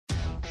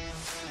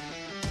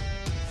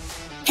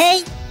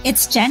Hey,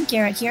 it's Jen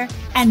Garrett here,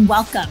 and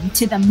welcome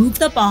to the Move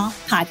the Ball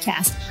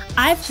podcast.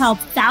 I've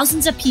helped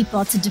thousands of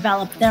people to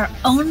develop their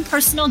own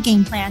personal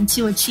game plan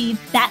to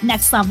achieve that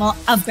next level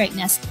of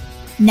greatness.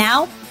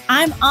 Now,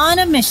 I'm on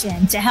a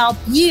mission to help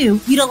you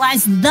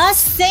utilize the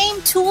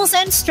same tools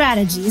and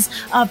strategies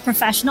of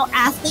professional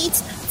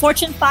athletes,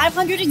 Fortune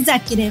 500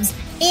 executives,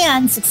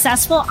 and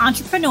successful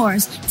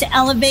entrepreneurs to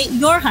elevate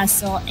your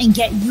hustle and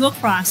get you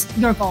across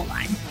your goal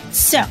line.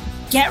 So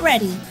get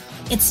ready.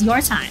 It's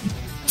your time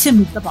to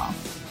move the ball.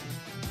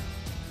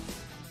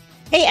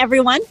 Hey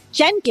everyone,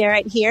 Jen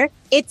Garrett here.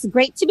 It's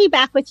great to be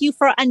back with you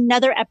for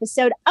another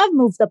episode of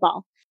Move the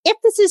Ball. If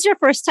this is your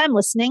first time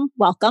listening,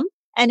 welcome.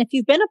 And if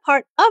you've been a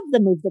part of the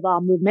Move the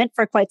Ball movement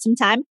for quite some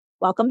time,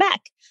 welcome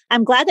back.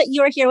 I'm glad that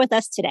you are here with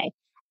us today.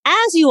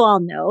 As you all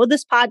know,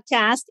 this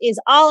podcast is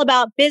all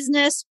about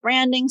business,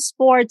 branding,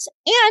 sports,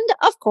 and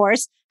of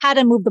course, how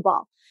to move the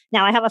ball.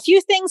 Now, I have a few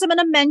things I'm going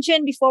to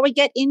mention before we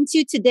get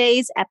into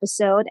today's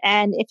episode.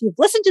 And if you've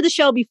listened to the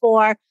show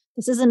before,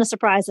 this isn't a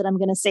surprise that I'm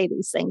going to say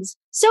these things.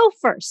 So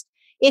first,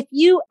 if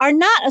you are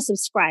not a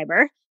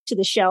subscriber to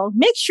the show,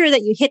 make sure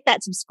that you hit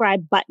that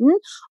subscribe button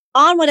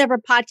on whatever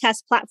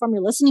podcast platform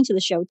you're listening to the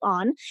show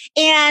on.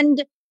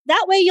 And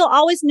that way you'll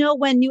always know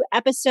when new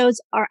episodes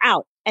are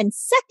out. And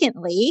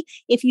secondly,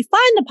 if you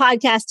find the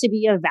podcast to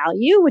be of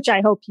value, which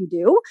I hope you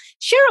do,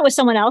 share it with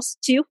someone else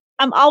too.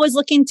 I'm always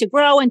looking to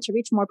grow and to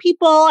reach more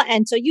people.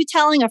 And so you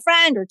telling a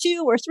friend or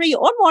two or three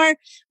or more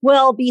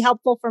will be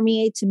helpful for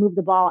me to move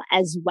the ball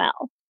as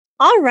well.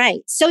 All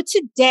right. So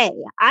today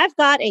I've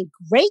got a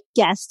great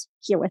guest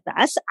here with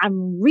us.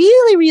 I'm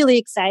really, really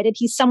excited.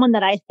 He's someone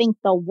that I think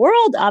the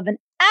world of and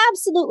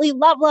absolutely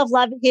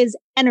love his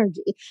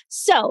energy.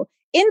 So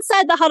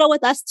inside the huddle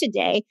with us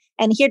today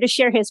and here to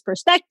share his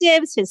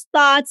perspectives, his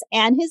thoughts,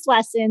 and his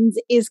lessons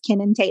is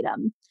Kinnan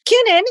Tatum.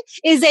 Kinnan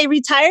is a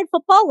retired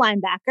football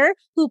linebacker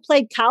who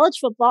played college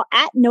football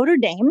at Notre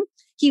Dame.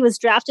 He was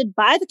drafted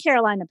by the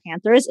Carolina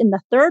Panthers in the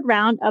third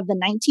round of the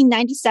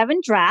 1997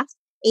 draft,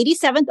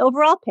 87th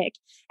overall pick.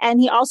 And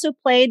he also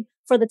played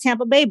for the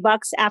Tampa Bay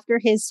Bucks after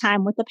his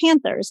time with the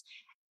Panthers.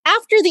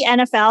 After the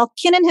NFL,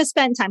 Kinnan has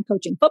spent time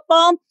coaching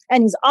football,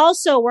 and he's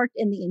also worked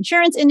in the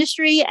insurance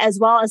industry as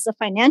well as the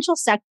financial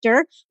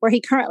sector, where he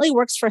currently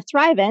works for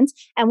Thrivent.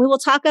 And we will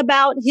talk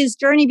about his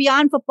journey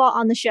beyond football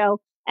on the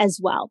show as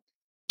well.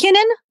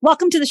 Kinnan,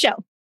 welcome to the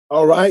show.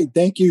 All right.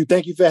 Thank you.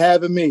 Thank you for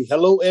having me.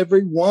 Hello,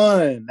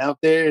 everyone out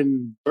there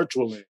and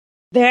virtually.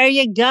 There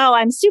you go.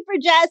 I'm super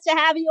jazzed to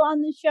have you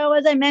on the show.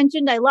 As I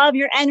mentioned, I love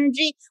your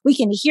energy. We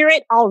can hear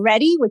it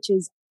already, which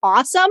is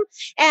awesome.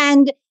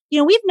 And,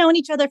 we've known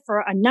each other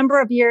for a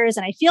number of years,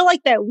 and I feel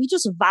like that we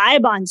just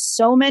vibe on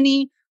so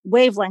many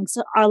wavelengths,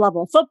 our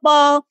level of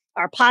football,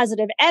 our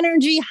positive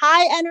energy,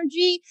 high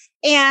energy,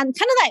 and kind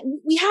of that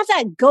we have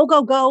that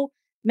go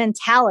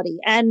mentality.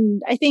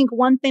 And I think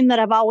one thing that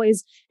I've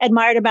always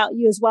admired about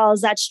you as well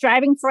is that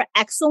striving for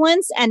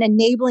excellence and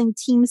enabling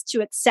teams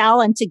to excel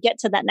and to get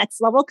to that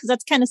next level, because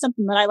that's kind of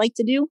something that I like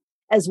to do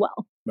as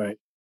well. Right.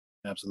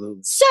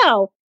 Absolutely.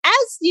 So,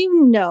 as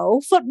you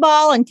know,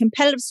 football and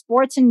competitive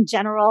sports in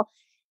general,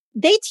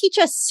 they teach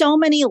us so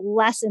many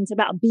lessons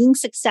about being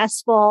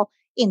successful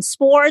in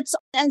sports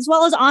as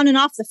well as on and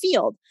off the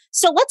field.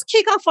 So let's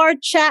kick off our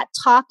chat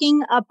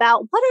talking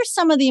about what are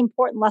some of the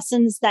important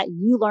lessons that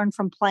you learned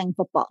from playing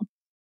football?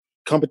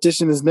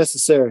 Competition is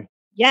necessary.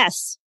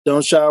 Yes.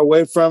 Don't shy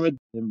away from it.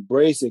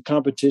 Embrace it.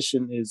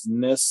 Competition is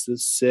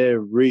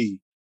necessary.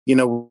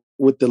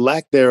 With the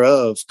lack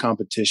thereof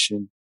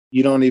competition,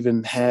 you don't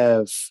even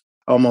have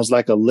almost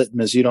like a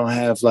litmus. You don't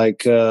have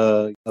like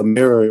a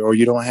mirror, or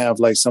you don't have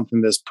like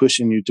something that's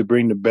pushing you to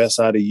bring the best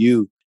out of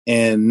you.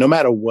 And no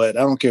matter what,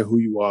 I don't care who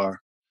you are,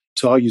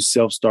 to all you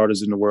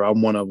self-starters in the world,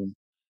 I'm one of them.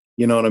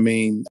 You know what I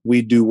mean?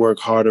 We do work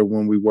harder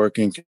when we work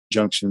in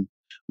conjunction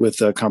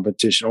with a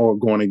competition or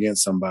going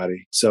against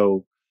somebody.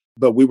 So,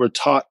 but we were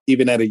taught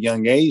even at a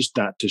young age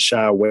not to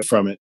shy away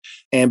from it.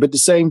 But the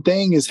same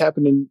thing is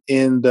happening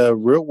in the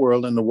real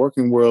world and the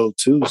working world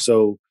too.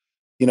 So,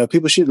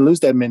 people shouldn't lose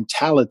that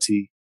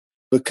mentality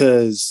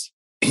because,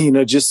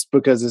 just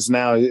because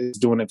it's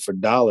doing it for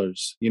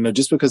dollars,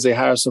 just because they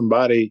hire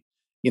somebody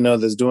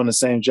that's doing the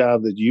same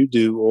job that you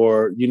do,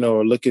 or,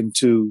 are looking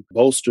to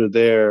bolster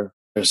their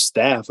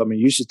staff. I mean,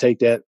 you should take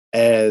that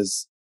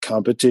as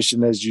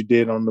competition as you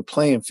did on the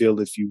playing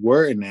field if you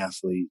were an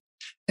athlete,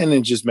 and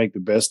then just make the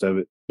best of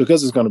it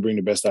because it's going to bring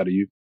the best out of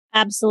you.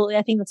 Absolutely.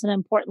 I think that's an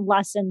important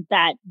lesson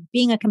that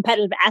being a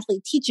competitive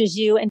athlete teaches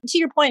you. And to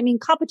your point,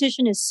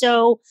 competition is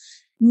so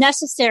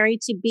necessary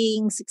to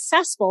being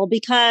successful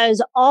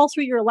because all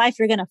through your life,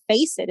 you're going to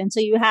face it. And so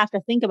you have to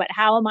think about,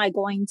 how am I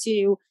going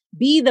to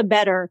be the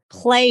better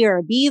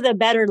player, be the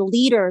better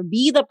leader,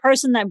 be the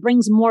person that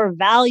brings more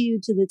value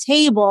to the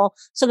table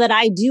so that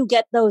I do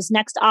get those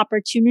next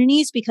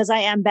opportunities because I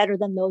am better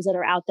than those that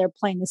are out there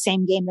playing the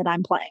same game that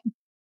I'm playing.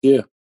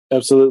 Yeah,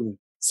 absolutely.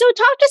 So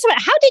talk to us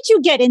about, how did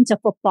you get into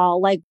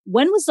football? Like,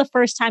 when was the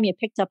first time you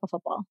picked up a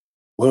football?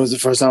 when was the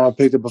first time I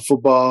picked up a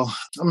football?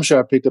 I'm sure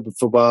I picked up a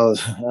football.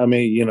 I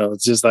mean,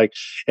 it's just like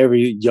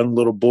every young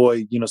little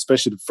boy,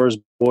 especially the first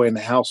boy in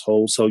the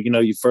household. So,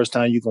 your first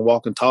time you can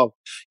walk and talk,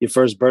 your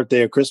first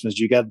birthday or Christmas,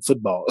 you got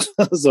football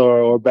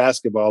or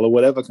basketball or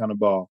whatever kind of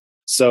ball.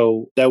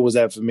 So that was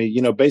that for me.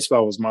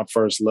 Baseball was my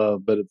first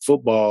love, but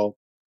football,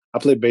 I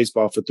played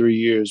baseball for 3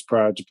 years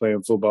prior to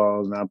playing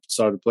football. And I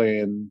started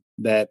playing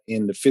that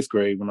in the 5th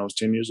grade when I was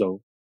 10 years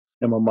old.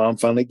 And my mom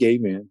finally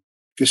gave in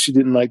because she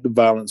didn't like the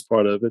violence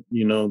part of it,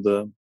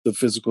 the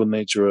physical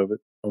nature of it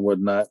or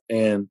whatnot.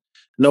 And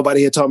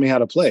nobody had taught me how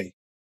to play.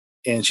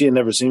 And she had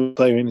never seen me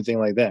play or anything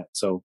like that.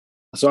 So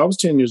I was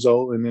 10 years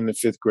old and in the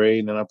 5th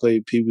grade, and I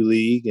played Pee Wee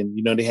League. And,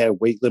 they had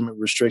weight limit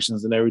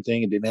restrictions and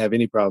everything, and didn't have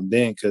any problem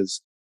then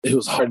because it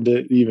was hard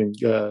to even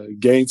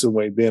gain some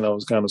weight then. I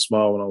was kind of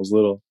small when I was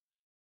little,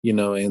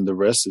 and the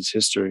rest is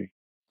history.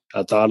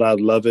 I thought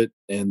I'd love it,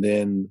 and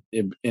then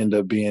it ended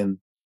up being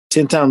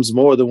 10 times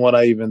more than what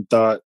I even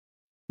thought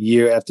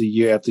year after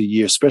year after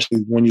year,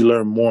 especially when you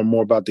learn more and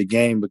more about the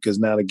game, because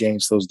now the game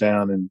slows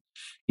down and,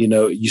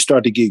 you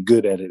start to get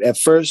good at it. At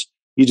first,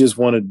 you just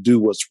want to do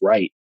what's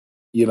right,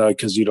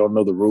 because you don't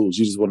know the rules.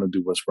 You just want to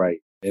do what's right.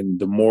 And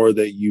the more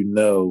that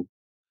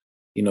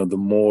the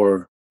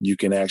more you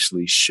can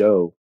actually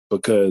show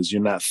because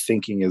you're not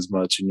thinking as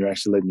much and you're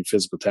actually letting your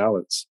physical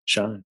talents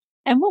shine.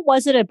 And what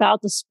was it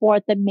about the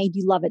sport that made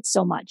you love it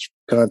so much?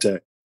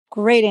 Contact.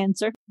 Great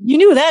answer. You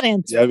knew that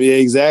answer. I mean,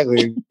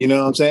 exactly. You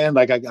know what I'm saying?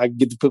 Like I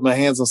get to put my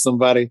hands on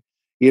somebody,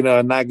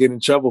 and not get in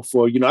trouble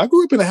for, I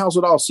grew up in a house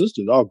with all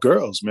sisters, all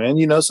girls,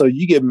 man, so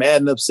you get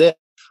mad and upset.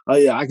 Oh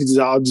yeah,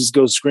 I'll just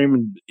go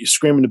screaming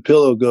the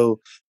pillow, go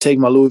take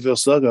my Louisville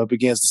Slugger up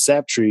against the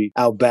sap tree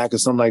out back or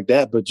something like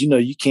that. But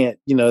you can't,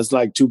 it's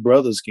like two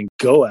brothers can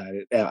go at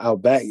it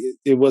out back.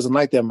 It wasn't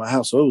like that in my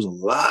house. So it was a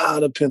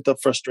lot of pent up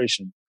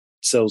frustration.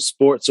 So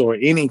sports or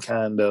any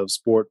kind of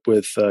sport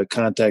with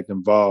contact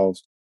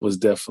involved was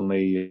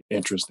definitely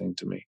interesting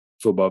to me.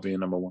 Football being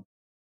number one.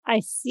 I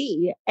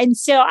see. And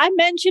so I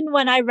mentioned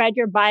when I read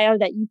your bio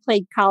that you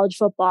played college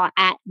football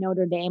at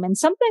Notre Dame. And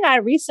something I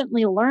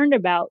recently learned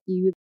about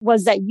you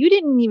was that you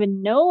didn't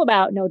even know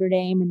about Notre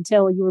Dame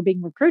until you were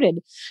being recruited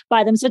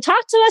by them. So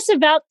talk to us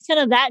about kind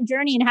of that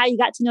journey and how you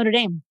got to Notre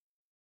Dame.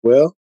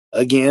 Well,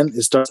 again,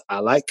 it starts, I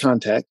like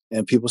contact,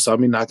 and people saw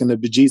me knocking the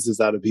bejesus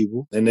out of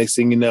people. And next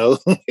thing you know,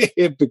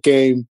 it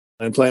became,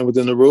 and playing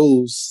within the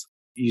rules,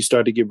 you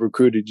start to get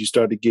recruited, you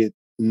start to get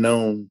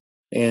known.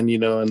 And,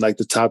 and like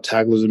the top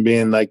tacklers and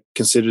being like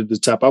considered the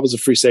top. I was a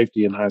free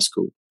safety in high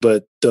school,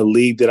 but the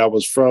league that I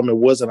was from, it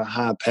wasn't a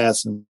high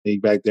passing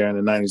league back there in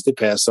the 90s. They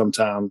passed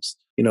sometimes,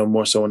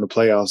 more so in the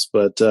playoffs,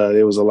 but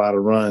it was a lot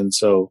of runs.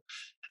 So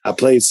I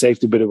played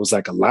safety, but it was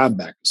like a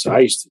linebacker. So I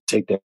used to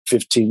take that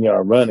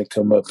 15-yard run and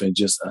come up and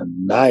just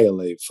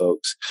annihilate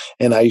folks.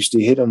 And I used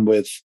to hit them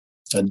with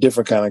a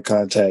different kind of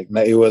contact.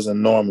 Now, it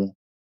wasn't normal.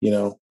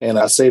 And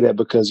I say that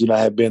because, I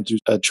had been through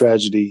a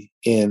tragedy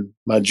in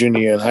my junior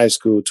year in high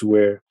school to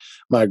where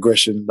my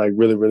aggression like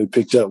really, really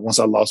picked up once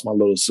I lost my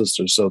little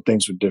sister. So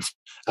things were different.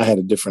 I had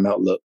a different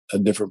outlook, a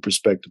different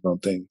perspective on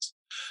things.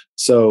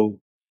 So,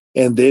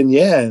 and then,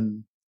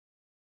 and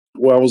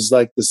where I was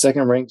like the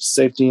second ranked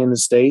safety in the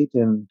state.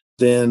 And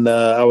then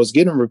I was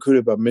getting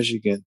recruited by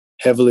Michigan,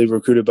 heavily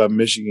recruited by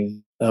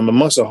Michigan,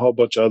 amongst a whole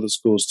bunch of other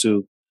schools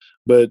too.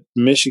 But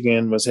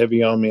Michigan was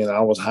heavy on me and I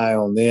was high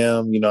on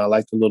them. I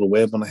liked the little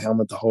web on the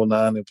helmet, the whole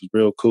nine. It was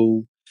real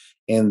cool.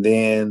 And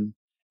then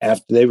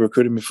after they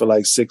recruited me for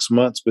like 6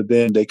 months, but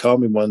then they called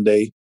me one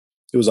day,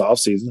 it was off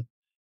season.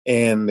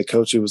 And the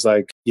coach, was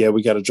like, yeah,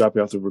 we got to drop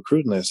you off the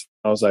recruiting list.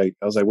 I was like,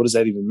 what does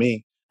that even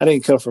mean? I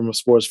didn't come from a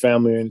sports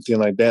family or anything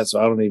like that. So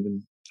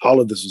all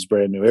of this was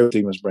brand new.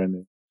 Everything was brand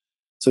new.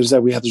 So he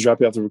said, we have to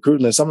drop you off the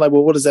recruiting list. I'm like,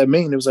 well, what does that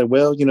mean? It was like,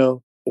 well,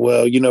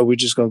 we're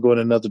just going to go in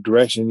another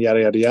direction,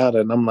 yada, yada, yada.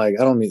 And I'm like,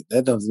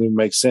 that doesn't even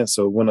make sense.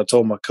 So when I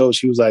told my coach,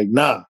 he was like,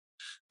 nah,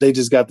 they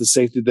just got the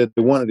safety that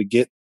they wanted to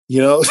get,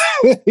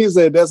 He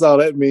said, that's all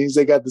that means.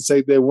 They got the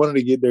safety they wanted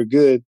to get. They're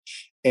good.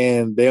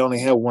 And they only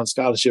have one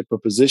scholarship per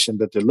position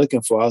that they're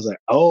looking for. I was like,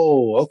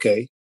 oh,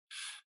 okay.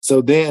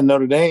 So then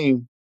Notre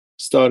Dame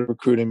started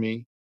recruiting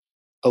me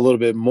a little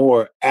bit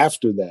more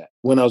after that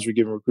when I was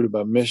getting recruited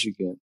by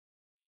Michigan.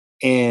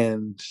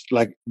 And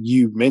like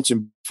you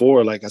mentioned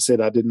before, like I said,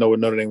 I didn't know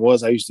what Notre Dame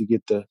was. I used to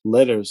get the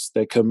letters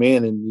that come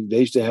in and they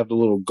used to have the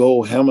little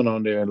gold helmet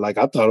on there. And like,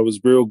 I thought it was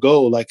real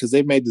gold, like, cause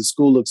they made the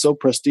school look so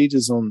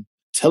prestigious on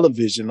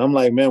television. I'm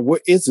like, man,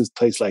 where is this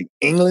place? Like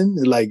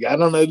England? Like, I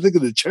don't know. Look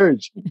at the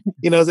church,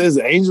 there's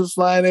angels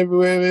flying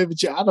everywhere.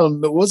 I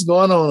don't know what's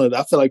going on.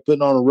 I feel like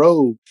putting on a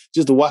robe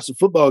just to watch a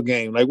football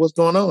game. Like, what's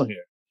going on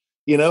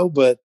here?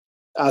 But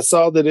I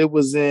saw that it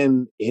was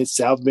in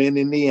South Bend,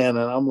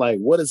 Indiana. And I'm like,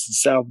 what is the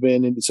South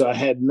Bend? So I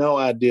had no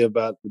idea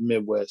about the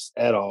Midwest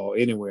at all,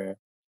 anywhere.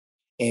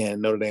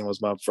 And Notre Dame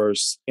was my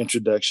first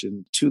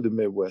introduction to the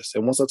Midwest.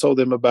 And once I told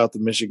them about the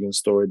Michigan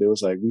story, they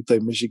was like, we play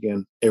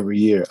Michigan every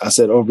year. I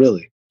said, oh,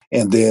 really?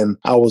 And then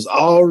I was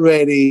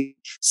already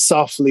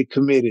softly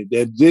committed.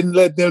 They didn't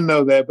let them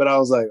know that, but I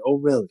was like, oh,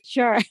 really?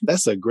 Sure.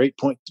 That's a great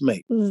point to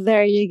make.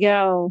 There you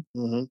go.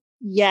 Mm-hmm.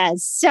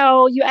 Yes.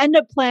 So you end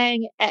up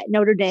playing at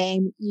Notre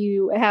Dame.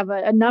 You have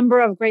a number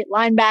of great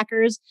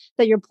linebackers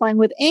that you're playing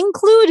with,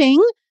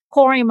 including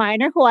Corey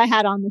Minor, who I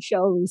had on the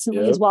show recently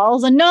as Yep. well,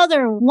 is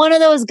another one of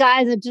those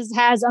guys that just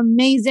has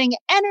amazing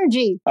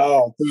energy.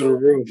 Oh, through the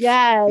roof.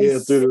 Yeah, through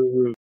Yes. the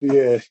roof.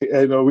 Yeah.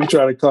 I know we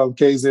try to calm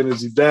K's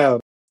energy down.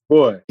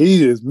 Boy,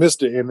 he is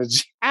Mr.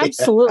 Energy.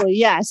 Absolutely.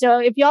 Yeah. So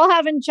if y'all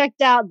haven't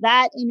checked out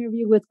that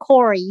interview with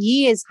Corey,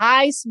 he is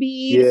high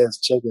speed. Yes,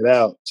 check it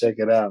out. Check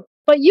it out.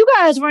 But you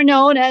guys were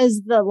known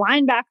as the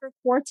linebacker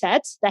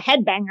quartet, the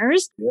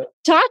Headbangers. Yep.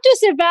 Talk to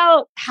us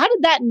about how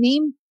did that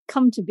name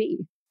come to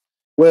be?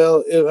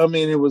 Well, it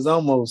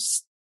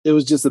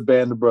was just a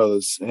band of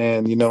brothers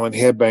and, and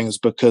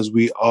headbangers because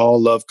we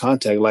all love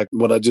contact. Like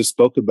what I just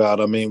spoke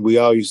about. I mean, we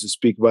all used to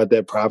speak about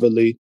that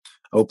privately,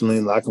 openly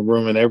in locker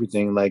room and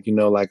everything. Like,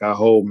 like our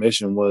whole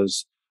mission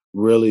was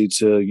really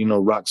to,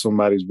 rock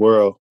somebody's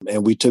world.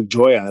 And we took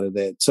joy out of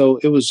that. So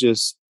it was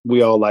just,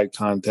 we all like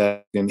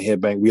contact and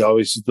headbang. We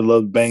always used to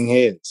love to bang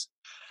heads.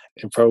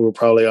 And we're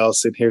probably all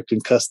sitting here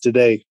concussed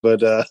today.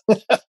 But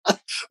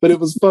but it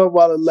was fun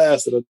while it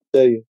lasted, I'll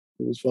tell you.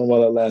 It was fun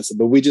while it lasted.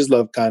 But we just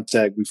love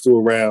contact. We flew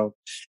around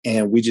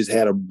and we just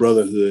had a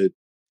brotherhood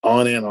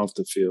on and off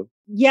the field.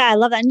 Yeah, I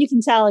love that. And you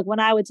can tell, like, when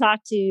I would talk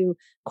to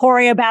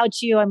Corey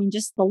about you, I mean,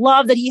 just the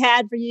love that he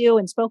had for you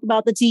and spoke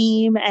about the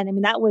team. And I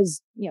mean, that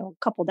was, a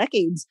couple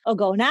decades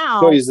ago now.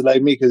 Corey used to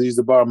like me because he used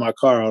to borrow my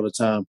car all the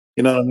time.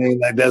 You know what I mean?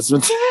 Like, that's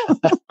what,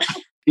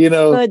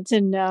 Good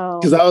to know.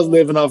 Because I was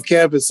living off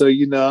campus. So,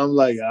 I'm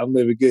like, I'm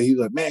living good. He's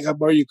like, man, can I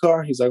borrow your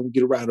car? He's like, I'm going to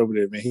get a ride over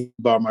there, man. He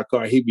borrowed my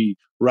car. He'd be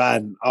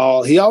riding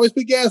he always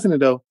put gas in it,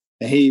 though.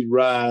 And he'd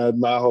ride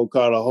my whole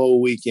car the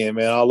whole weekend,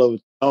 man, all over.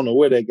 I don't know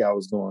where that guy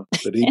was going,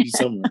 but he'd be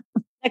somewhere.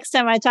 Next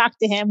time I talk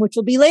to him, which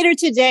will be later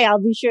today,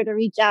 I'll be sure to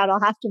reach out. I'll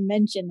have to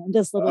mention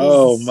this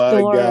little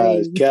story. My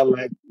gosh,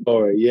 Cadillac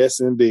story. Yes,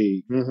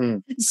 indeed. Mm-hmm.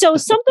 So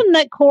something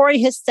that Corey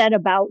has said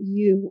about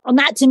you, well,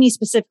 not to me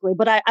specifically,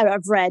 but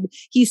I've read,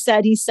 he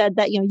said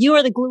that, you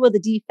are the glue of the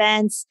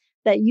defense,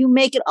 that you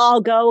make it all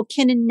go.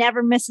 Kinnan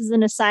never misses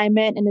an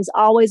assignment and is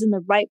always in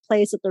the right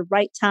place at the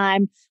right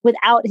time.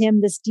 Without him,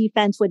 this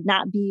defense would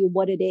not be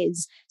what it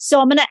is. So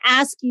I'm going to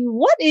ask you,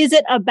 what is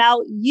it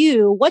about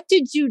you? What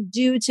did you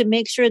do to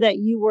make sure that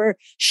you were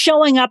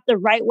showing up the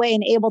right way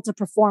and able to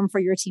perform for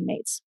your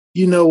teammates?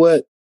 You know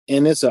what?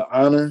 And it's an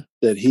honor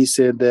that he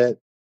said that.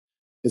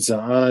 It's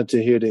an honor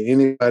to hear that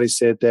anybody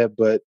said that,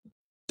 but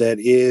that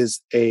is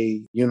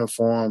a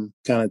uniform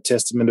kind of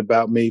testament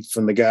about me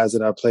from the guys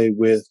that I played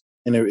with.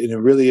 And it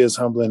really is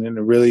humbling and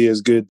it really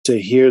is good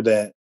to hear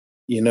that,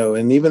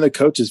 and even the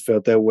coaches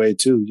felt that way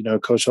too.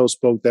 Coach Holt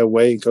spoke that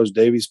way and Coach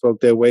Davies spoke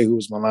that way, who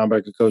was my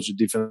linebacker coach and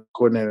defensive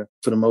coordinator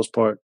for the most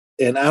part.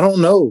 And I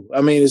don't know. I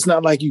mean, it's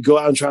not like you go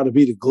out and try to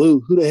be the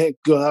glue. Who the heck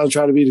go out and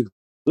try to be the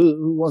glue?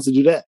 Who wants to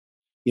do that?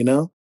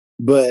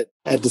 But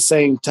at the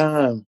same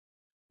time,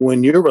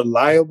 when you're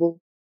reliable,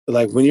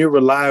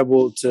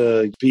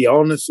 to be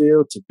on the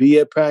field, to be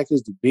at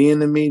practice, to be in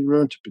the meeting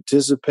room, to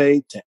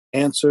participate, to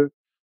answer,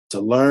 to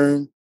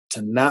learn,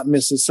 to not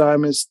miss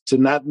assignments, to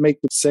not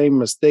make the same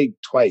mistake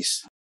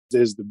twice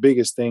is the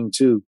biggest thing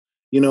too,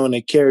 and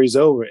it carries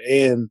over.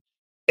 And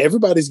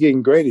everybody's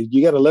getting graded.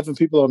 You got 11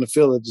 people on the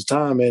field at the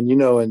time. And,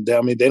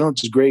 I mean, they don't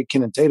just grade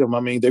Kinnan Tatum. I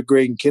mean, they're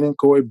grading Kinnan,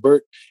 Corey,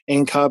 Burt,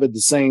 and Cobb at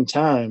the same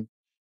time.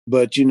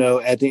 But,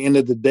 at the end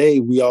of the day,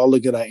 we all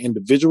look at our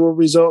individual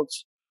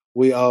results.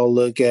 We all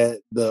look at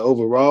the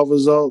overall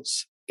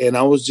results. And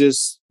I was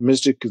just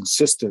Mr.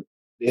 Consistent.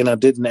 And I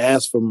didn't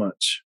ask for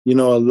much. A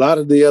lot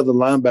of the other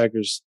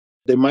linebackers,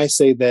 they might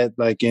say that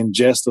like in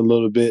jest a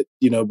little bit,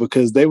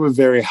 because they were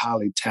very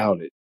highly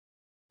touted.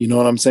 You know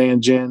what I'm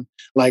saying, Jen?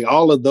 Like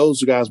all of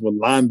those guys were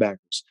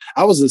linebackers.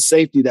 I was a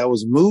safety that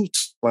was moved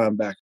to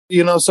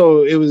linebacker.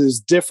 So it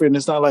was different.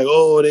 It's not like,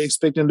 they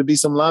expect him to be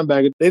some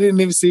linebacker. They didn't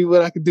even see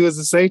what I could do as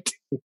a safety.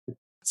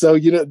 So,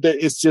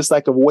 it's just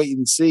like a wait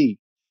and see.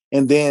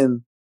 And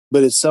then,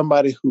 but it's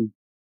somebody who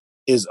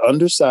is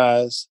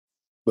undersized,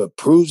 but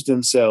proves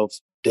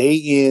themselves day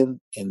in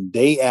and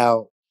day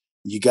out.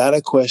 You got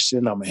a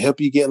question, I'm going to help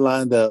you get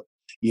lined up.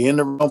 You're in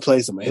the wrong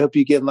place, I'm going to help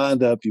you get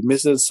lined up. You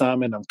miss an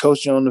assignment, I'm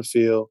coaching on the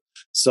field.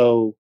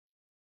 So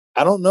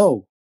I don't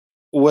know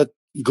what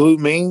glue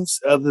means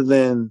other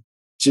than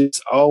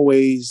just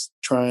always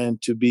trying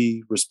to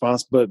be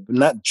responsible, but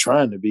not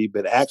trying to be,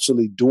 but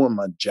actually doing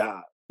my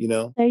job.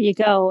 There you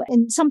go.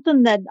 And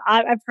something that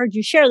I've heard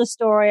you share the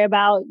story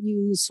about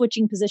you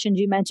switching positions.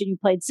 You mentioned you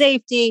played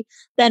safety,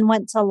 then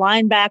went to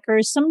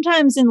linebackers.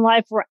 Sometimes in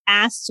life, we're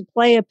asked to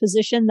play a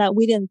position that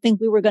we didn't think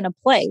we were going to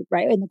play,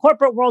 right? In the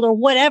corporate world or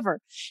whatever.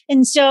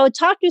 And so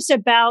talk to us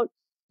about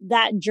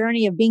that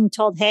journey of being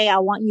told, hey, I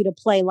want you to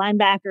play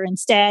linebacker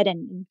instead,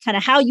 and kind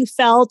of how you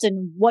felt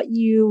and what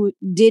you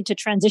did to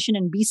transition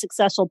and be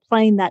successful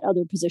playing that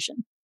other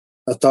position.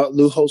 I thought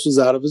Lou Holtz was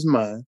out of his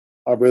mind.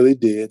 I really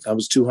did. I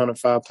was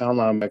 205-pound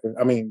linebacker.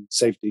 I mean,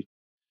 safety.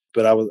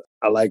 But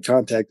I like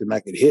contact and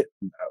I could hit.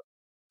 I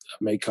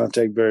made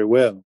contact very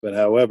well. But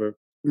however,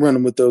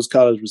 running with those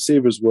college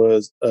receivers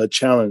was a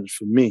challenge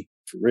for me,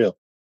 for real.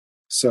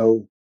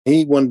 So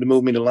He wanted to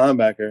move me to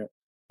linebacker.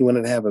 He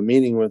wanted to have a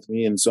meeting with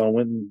me. And so I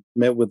went and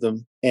met with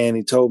him. And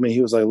he told me,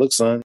 he was like, look,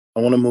 son,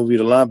 I want to move you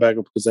to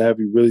linebacker because I have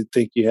you really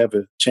think you have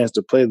a chance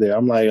to play there.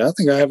 I'm like, I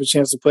think I have a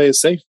chance to play as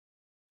safety.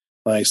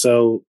 Like,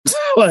 so,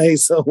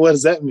 so what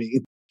does that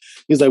mean?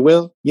 He's like,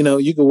 well,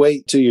 you can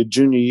wait till your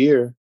junior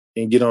year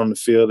and get on the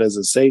field as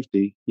a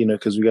safety,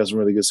 because we got some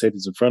really good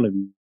safeties in front of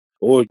you.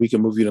 Or we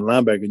can move you to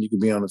linebacker and you can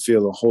be on the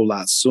field a whole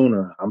lot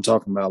sooner. I'm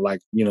talking about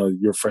like,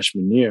 your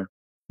freshman year,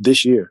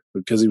 this year,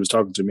 because he was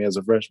talking to me as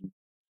a freshman.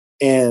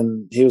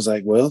 And he was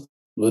like, well,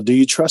 do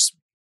you trust me?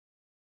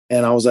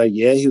 And I was like,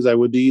 yeah. He was like,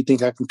 well, do you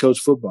think I can coach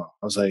football?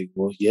 I was like,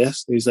 well,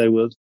 yes. He's like,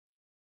 well,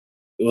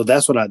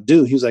 that's what I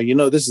do. He was like,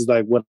 this is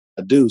like what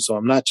I do. So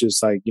I'm not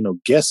just like,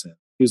 guessing.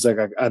 He was like,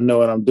 I know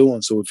what I'm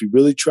doing. So if you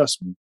really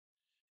trust me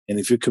and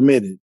if you're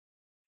committed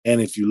and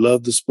if you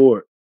love the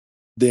sport,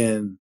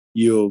 then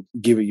you'll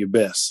give it your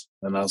best.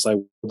 And I was like,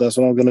 well, that's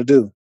what I'm going to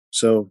do.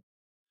 So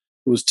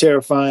it was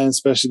terrifying,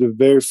 especially the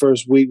very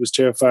first week was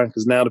terrifying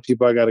because now the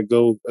people I got to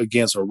go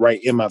against are right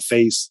in my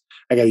face.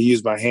 I got to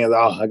use my hands.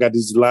 Oh, I got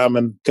these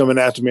linemen coming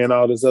after me and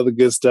all this other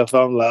good stuff.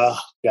 I'm like, oh,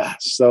 gosh.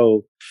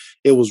 So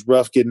it was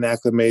rough getting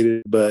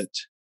acclimated. But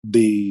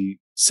the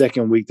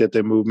second week that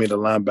they moved me to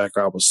linebacker,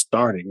 I was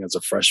starting as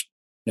a freshman.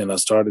 And I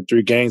started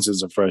 3 games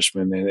as a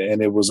freshman,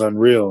 and it was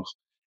unreal.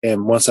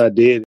 And once I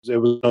did, there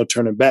was no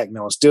turning back.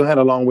 Now, I still had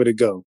a long way to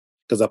go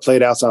because I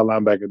played outside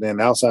linebacker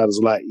then. Outside is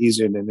a lot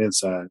easier than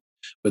inside.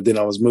 But then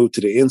I was moved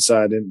to the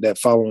inside in that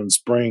following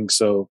spring.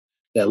 So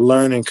that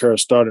learning curve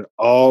started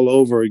all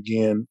over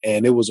again.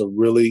 And it was a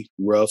really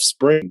rough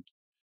spring.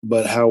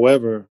 But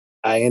however,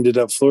 I ended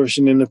up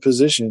flourishing in the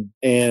position.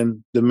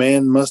 And the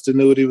man must have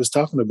knew what he was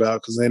talking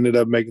about because I ended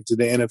up making to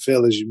the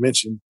NFL, as you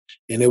mentioned.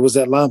 And it was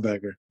at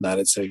linebacker, not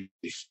at safety.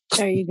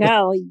 There you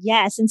go.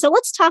 Yes. And so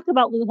let's talk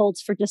about Lou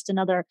Holtz for just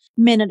another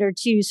minute or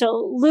two.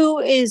 So Lou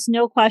is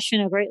no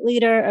question a great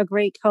leader, a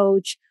great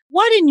coach.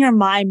 What in your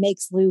mind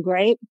makes Lou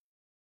great?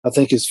 I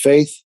think his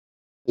faith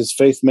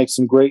makes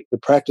him great. The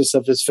practice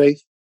of his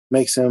faith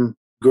makes him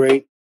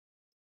great.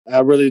 I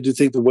really do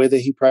think the way that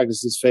he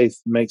practices faith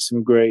makes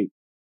him great.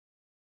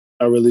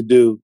 I really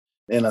do.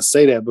 And I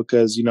say that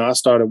because, I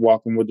started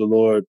walking with the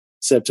Lord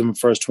September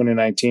 1st,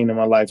 2019, and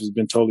my life has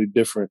been totally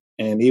different.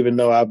 And even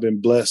though I've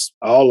been blessed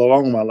all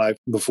along my life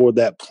before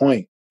that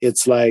point,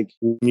 it's like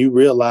when you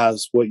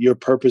realize what your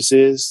purpose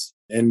is,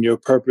 and your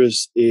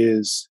purpose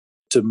is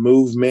to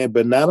move men,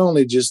 but not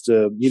only just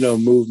to,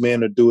 move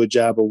men or do a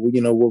job or,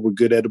 what we're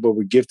good at or what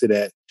we're gifted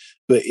at,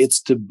 but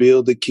it's to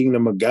build the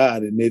kingdom of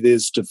God. And it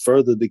is to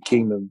further the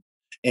kingdom.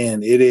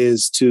 And it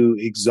is to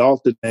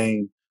exalt the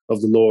name of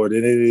the Lord.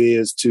 And it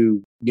is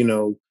to,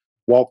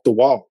 walk the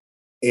walk.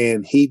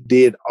 And he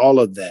did all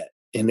of that.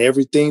 And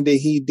everything that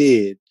he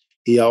did,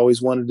 he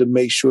always wanted to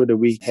make sure that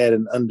we had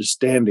an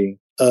understanding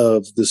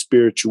of the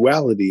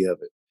spirituality of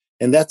it.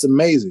 And that's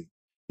amazing.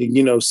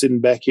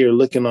 Sitting back here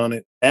looking on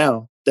it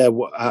now, that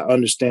I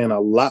understand a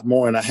lot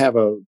more and I have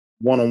a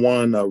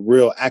one-on-one, a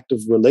real active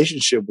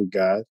relationship with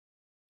God.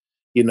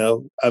 He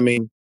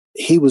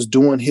was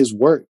doing his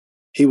work.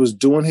 He was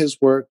doing his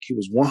work. He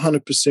was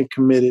 100%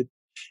 committed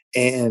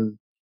and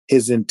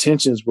his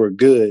intentions were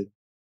good.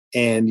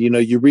 And,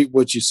 you reap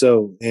what you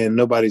sow, and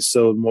nobody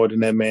sowed more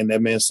than that man.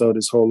 That man sowed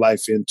his whole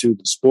life into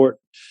the sport.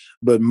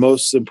 But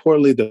most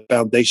importantly, the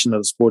foundation of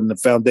the sport, and the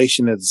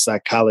foundation is the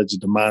psychology,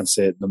 the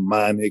mindset, the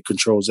mind, it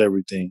controls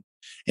everything.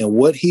 And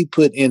what he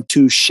put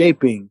into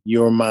shaping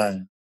your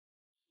mind,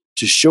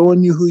 to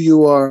showing you who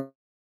you are,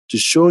 to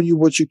showing you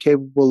what you're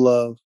capable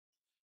of.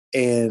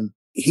 And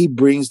he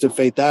brings the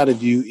faith out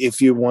of you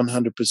if you're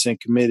 100%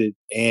 committed.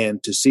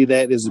 And to see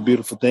that is a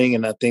beautiful thing.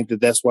 And I think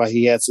that that's why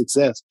he had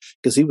success,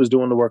 because he was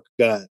doing the work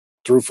of God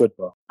through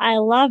football. I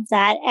love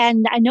that.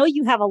 And I know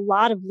you have a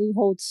lot of Lou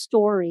Holtz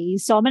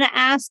stories. So I'm going to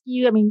ask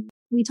you,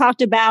 we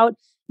talked about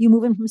you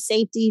moving from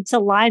safety to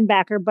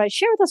linebacker, but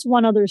share with us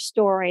one other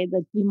story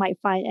that we might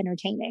find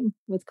entertaining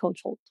with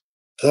Coach Holt.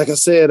 Like I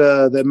said,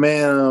 that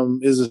man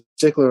is a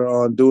stickler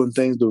on doing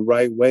things the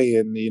right way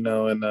and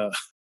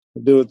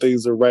doing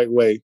things the right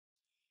way.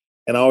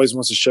 And always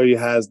wants to show you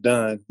how it's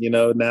done.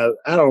 Now,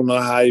 I don't know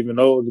how even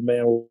old the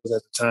man was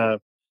at the time.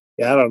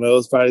 Yeah, I don't know.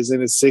 It's probably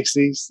in his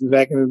 60s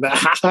back in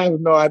the I have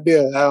no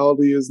idea how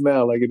old he is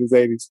now, like in his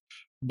 80s.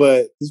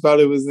 But he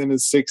probably was in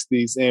his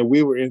 60s, and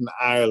we were in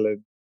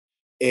Ireland.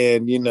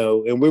 And,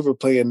 and we were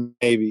playing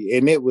Navy.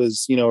 And it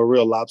was, a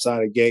real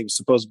lopsided game. It was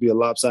supposed to be a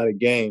lopsided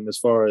game as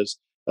far as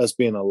us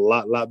being a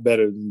lot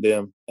better than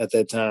them at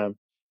that time.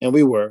 And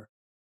we were.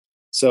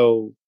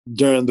 So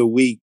during the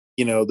week,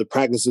 the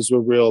practices were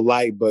real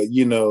light, but,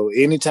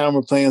 anytime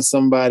we're playing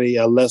somebody,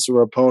 a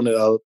lesser opponent,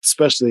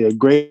 especially a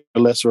great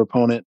lesser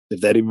opponent,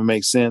 if that even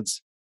makes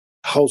sense,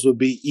 Holtz would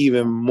be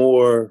even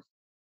more,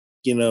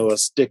 a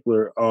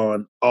stickler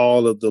on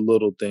all of the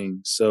little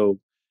things. So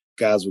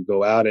guys would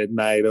go out at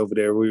night over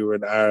there. We were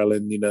in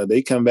Ireland,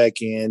 they come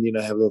back in,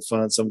 have a little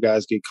fun. Some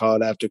guys get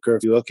called after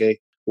curfew. Okay.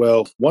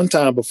 Well, one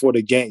time before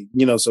the game,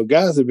 so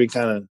guys have been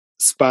kind of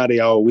spotty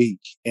all week.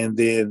 And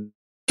then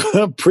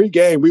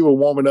pre-game, we were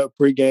warming up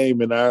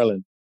pre-game in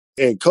Ireland.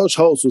 And Coach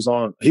Holtz he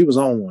was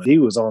on one. He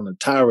was on a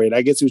tirade.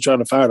 I guess he was trying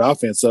to fire the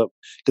offense up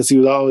because he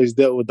was always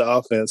dealt with the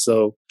offense.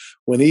 So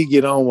when he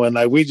get on one,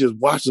 like we just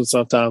watch him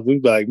sometimes, we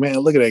be like, man,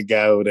 look at that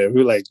guy over there.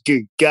 We're like,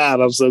 good God,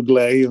 I'm so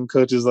glad he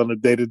coaches on a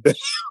day-to-day.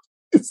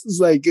 It's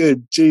just like,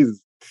 good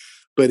Jesus.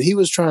 But he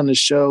was trying to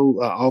show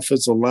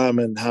offensive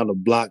lineman how to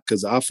block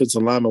because the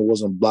offensive lineman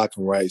wasn't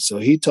blocking right. So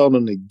he told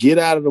him to get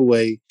out of the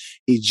way.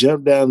 He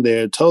jumped down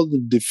there, told the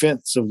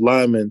defensive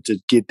lineman to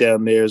get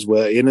down there as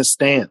well in a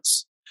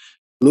stance.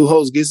 Lou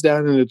Holtz gets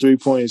down in the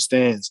three-point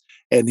stance,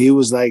 and he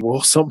was like,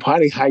 well,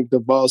 somebody hiked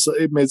the ball. So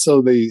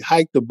they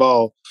hiked the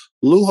ball.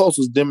 Lou Holtz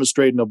was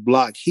demonstrating a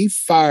block. He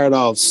fired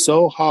off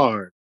so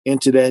hard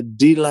into that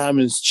D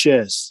lineman's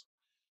chest,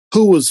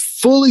 who was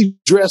fully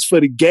dressed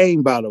for the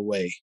game, by the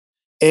way.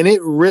 And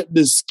it ripped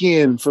the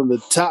skin from the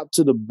top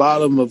to the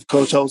bottom of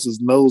Coach Holtz's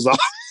nose off.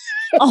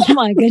 Oh,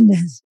 my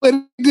goodness. But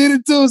he did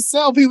it to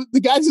himself.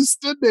 The guy just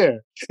stood there,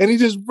 and he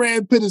just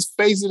put his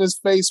face in his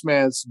face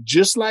mask,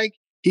 just like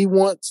he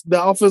wants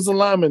the offensive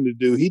lineman to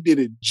do. He did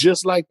it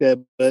just like that,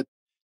 but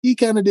he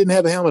kind of didn't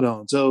have a helmet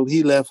on. So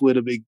he left with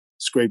a big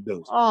scrape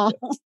nose. Oh.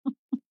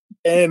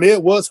 And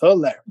it was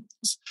hilarious.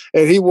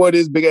 And he wore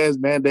this big-ass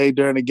Band-Aid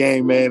during the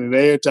game, man. And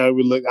every time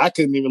we look, I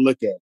couldn't even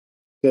look at it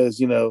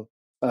because,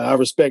 I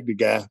respect the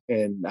guy,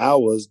 and I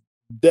was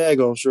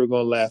daggone sure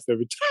going to laugh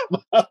every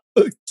time I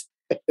looked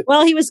at it.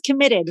 Well, he was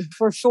committed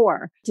for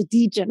sure to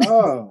teaching.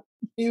 Oh,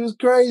 he was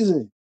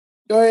crazy.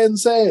 Go ahead and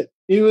say it.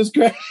 He was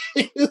crazy.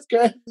 He was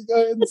crazy. Go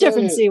ahead and a say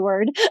different it. C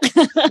word.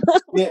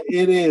 Yeah,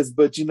 it is.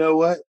 But you know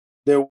what?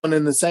 They're one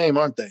and the same,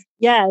 aren't they?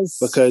 Yes.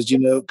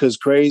 Because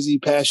crazy,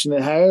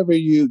 passionate, however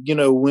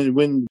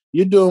when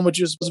you're doing what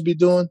you're supposed to be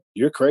doing,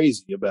 you're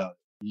crazy about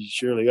it. You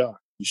surely are.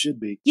 You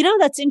should be.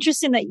 That's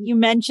interesting that you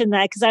mentioned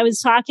that because I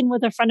was talking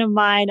with a friend of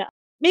mine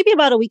maybe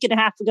about a week and a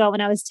half ago,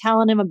 and I was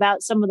telling him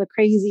about some of the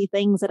crazy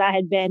things that I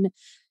had been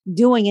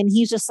doing. And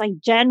he's just like,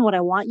 Jen, what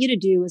I want you to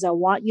do is I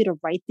want you to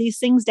write these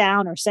things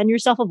down or send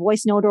yourself a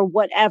voice note or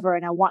whatever.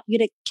 And I want you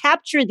to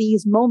capture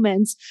these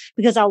moments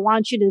because I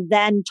want you to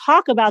then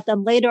talk about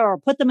them later or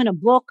put them in a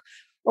book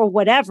or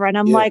whatever. And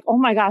I'm like, oh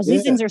my gosh,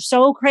 these things are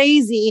so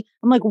crazy.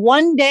 I'm like,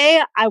 one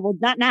day I will,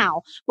 not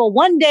now, but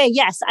one day,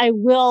 yes, I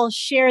will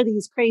share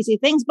these crazy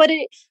things. But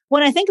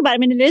when I think about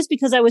it, it is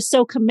because I was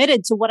so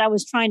committed to what I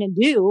was trying to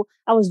do.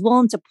 I was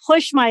willing to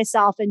push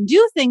myself and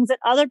do things that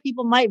other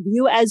people might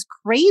view as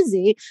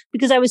crazy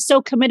because I was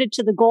so committed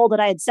to the goal that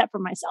I had set for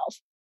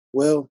myself.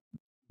 Well,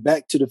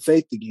 back to the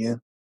faith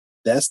again.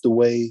 That's the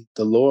way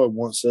the Lord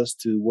wants us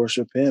to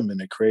worship him, in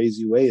a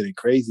crazy way, in a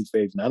crazy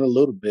faith, not a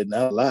little bit,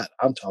 not a lot.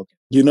 I'm talking.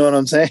 You know what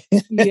I'm saying?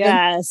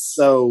 Yes.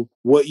 So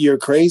what you're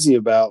crazy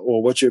about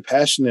or what you're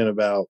passionate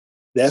about,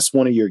 that's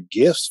one of your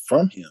gifts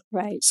from him.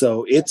 Right.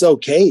 So it's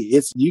okay.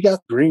 You got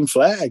green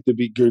flag to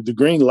be the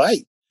green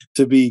light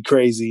to be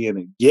crazy in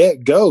it. Yeah,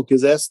 go,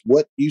 because that's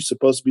what you're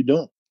supposed to be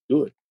doing.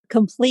 Do it.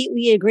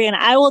 Completely agree. And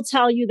I will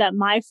tell you that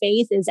my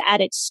faith is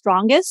at its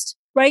strongest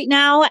right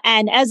now.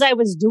 And as I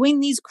was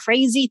doing these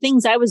crazy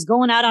things, I was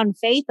going out on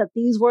faith that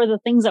these were the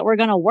things that were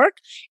going to work.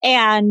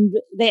 And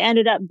they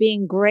ended up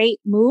being great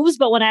moves.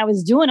 But when I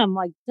was doing them,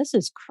 like, this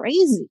is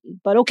crazy,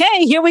 but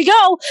okay, here we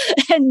go.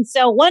 And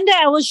so one day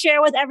I will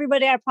share with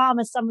everybody, I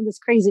promise, some of this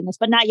craziness,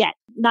 but not yet.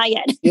 Not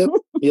yet.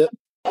 Yep.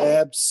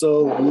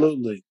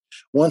 Absolutely.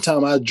 One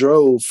time I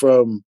drove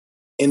from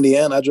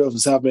Indiana. I drove from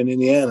South Bend,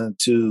 Indiana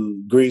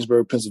to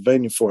Greensburg,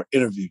 Pennsylvania for an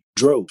interview.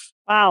 Drove.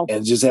 Wow.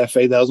 And just had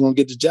faith I was going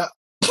to get the job.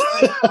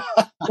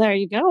 There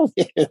you go.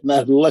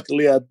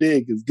 Luckily I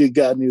did, because good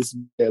God needed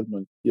some gas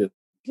money. Yeah.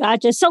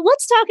 Gotcha. So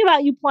let's talk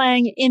about you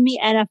playing in the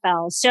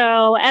NFL.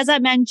 So as I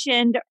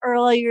mentioned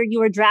earlier, you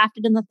were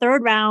drafted in the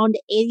 3rd round,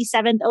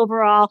 87th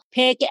overall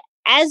pick.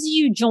 As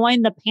you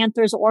joined the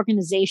Panthers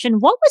organization,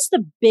 what was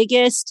the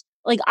biggest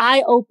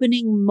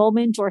eye-opening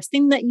moment or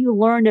thing that you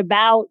learned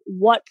about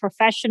what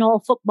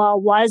professional football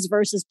was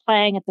versus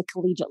playing at the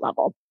collegiate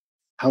level?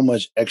 How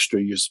much extra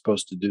you're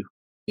supposed to do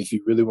if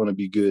you really want to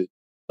be good.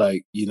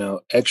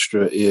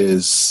 Extra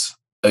is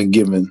a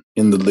given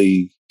in the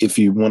league if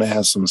you want to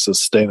have some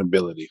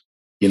sustainability.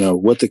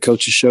 What the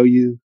coaches show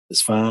you is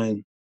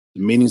fine.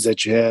 The meetings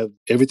that you have,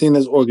 everything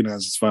that's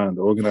organized is fine.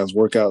 The organized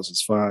workouts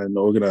is fine. The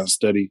organized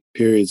study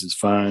periods is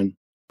fine.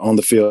 On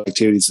the field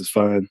activities is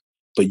fine.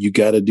 But you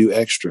got to do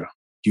extra.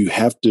 You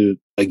have to,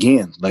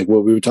 again, like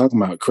what we were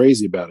talking about,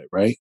 crazy about it,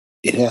 right?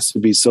 It has to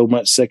be so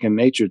much second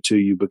nature to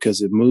you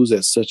because it moves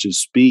at such a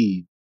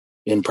speed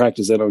in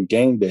practice and on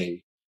game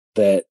day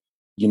that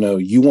you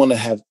want to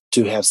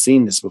have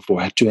seen this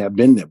before, have to have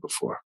been there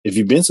before. If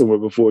you've been somewhere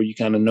before, you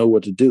kind of know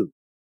what to do.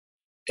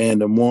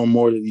 And the more and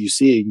more that you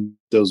see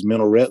those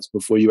mental reps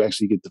before you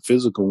actually get the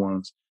physical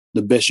ones,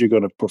 the best you're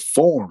going to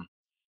perform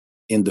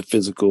in the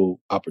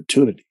physical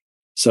opportunity.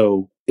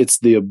 So it's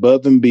the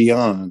above and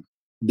beyond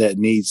that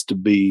needs to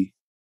be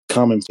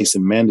commonplace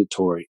and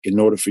mandatory in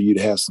order for you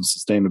to have some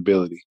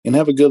sustainability and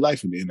have a good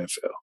life in the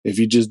NFL. If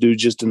you just do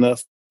just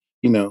enough,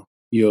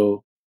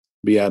 you'll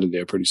be out of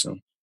there pretty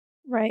soon.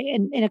 Right.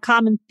 And a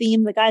common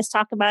theme the guys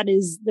talk about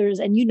is there's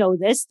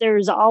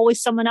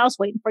always someone else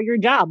waiting for your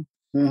job.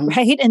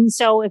 right? And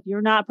so if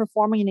you're not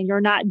performing and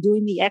you're not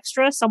doing the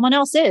extra, someone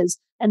else is,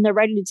 and they're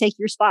ready to take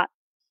your spot.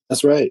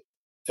 That's right.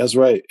 That's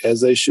right.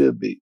 As they should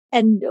be.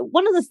 And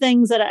one of the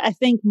things that I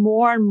think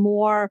more and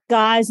more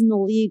guys in the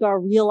league are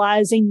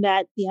realizing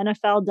that the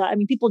NFL does, I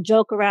mean, people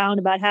joke around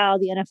about how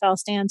the NFL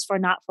stands for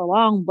not for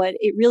long, but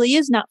it really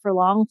is not for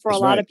long for That's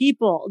a lot right. of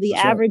people. The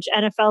That's average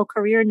NFL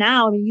career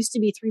now, I mean, it used to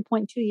be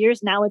 3.2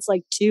 years. Now it's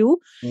like 2.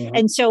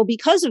 And so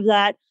because of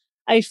that,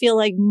 I feel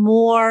like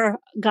more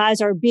guys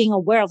are being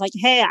aware of like,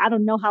 hey, I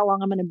don't know how long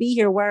I'm going to be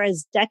here.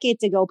 Whereas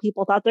decades ago,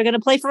 people thought they're going to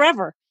play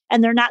forever.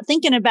 And they're not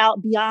thinking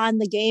about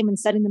beyond the game and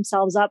setting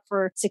themselves up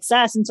for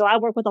success. And so I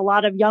work with a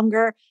lot of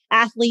younger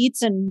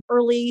athletes and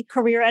early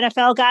career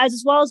NFL guys,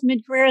 as well as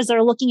mid-careers that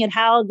are looking at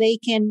how they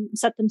can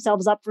set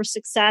themselves up for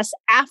success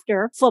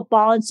after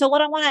football. And so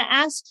what I want to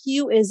ask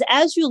you is,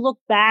 as you look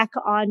back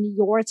on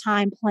your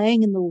time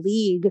playing in the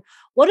league,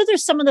 what are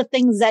some of the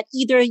things that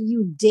either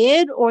you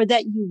did or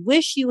that you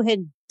wish you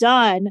had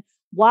done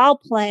while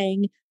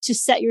playing to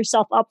set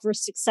yourself up for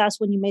success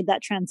when you made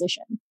that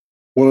transition?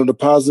 One of the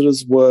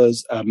positives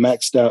was I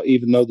maxed out,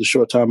 even though the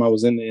short time I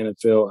was in the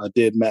NFL, I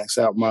did max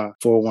out my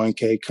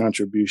 401k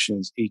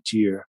contributions each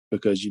year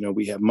because,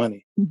 we have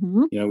money,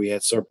 we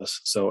had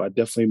surplus. So I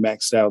definitely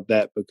maxed out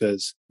that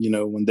because,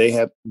 when they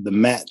have the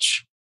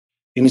match,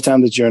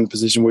 anytime that you're in a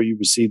position where you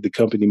receive the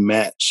company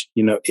match,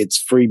 it's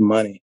free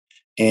money.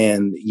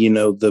 And,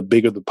 the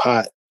bigger the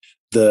pot,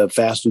 the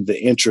faster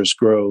the interest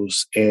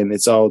grows, and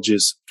it's all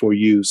just for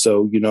you.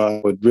 So,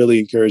 I would really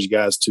encourage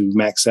guys to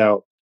max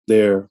out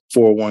their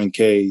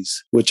 401ks,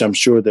 which I'm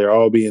sure they're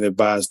all being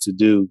advised to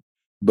do,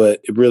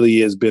 but it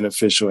really is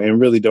beneficial, and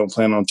really don't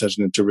plan on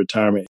touching it to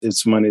retirement.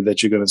 It's money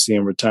that you're going to see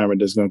in retirement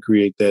that's going to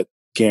create that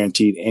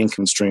guaranteed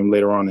income stream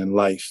later on in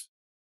life.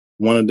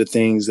 One of the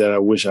things that I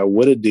wish I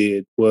would have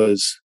did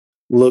was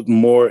look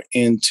more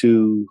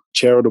into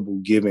charitable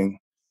giving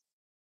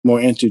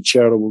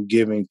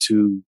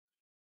to,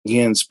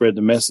 again, spread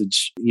the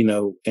message,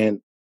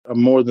 and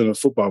I'm more than a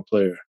football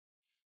player.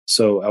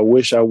 So I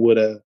wish I would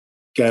have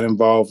got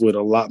involved with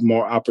a lot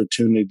more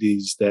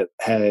opportunities that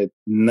had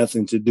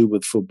nothing to do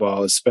with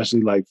football,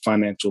 especially like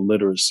financial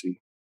literacy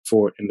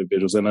for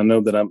individuals. And I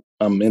know that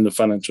I'm in the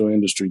financial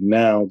industry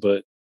now,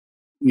 but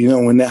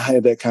when I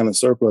had that kind of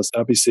surplus,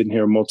 I'd be sitting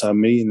here a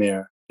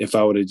multimillionaire if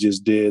I would have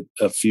just did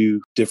a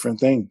few different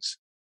things.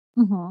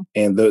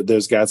 And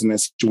there's guys in that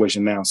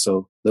situation now.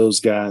 So those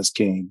guys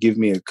can give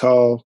me a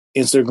call,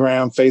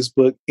 Instagram,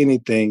 Facebook,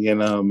 anything.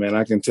 And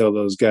I can tell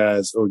those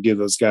guys or give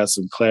those guys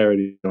some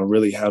clarity on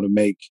really how to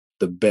make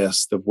the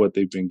best of what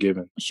they've been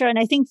given. Sure. And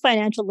I think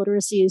financial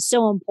literacy is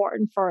so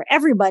important for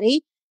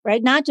everybody,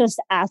 right? Not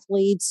just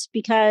athletes,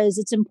 because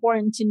it's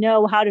important to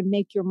know how to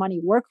make your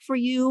money work for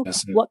you,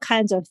 what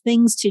kinds of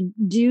things to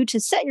do to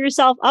set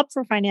yourself up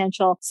for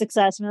financial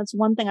success. And that's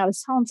one thing I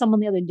was telling someone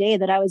the other day,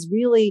 that I was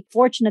really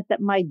fortunate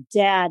that my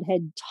dad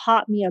had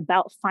taught me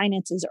about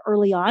finances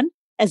early on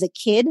as a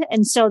kid.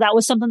 And so that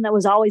was something that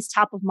was always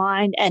top of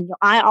mind. And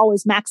I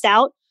always maxed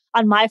out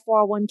on my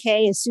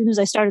 401k as soon as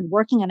I started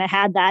working, and I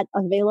had that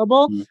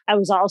available. I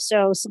was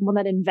also someone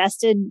that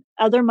invested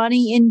other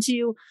money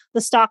into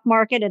the stock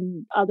market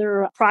and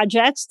other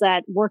projects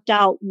that worked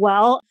out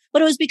well.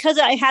 But it was because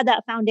I had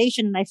that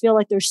foundation. And I feel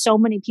like there's so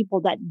many people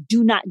that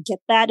do not get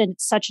that. And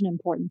it's such an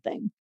important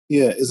thing.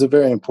 Yeah, it's a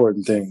very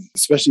important thing,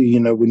 especially,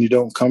 when you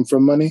don't come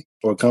from money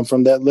or come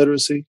from that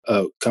literacy,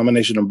 a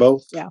combination of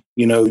both. Yeah.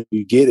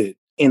 You get it.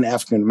 In the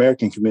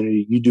African-American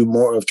community, you do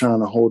more of trying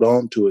to hold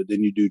on to it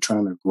than you do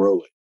trying to grow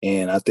it.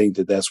 And I think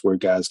that that's where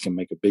guys can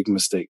make a big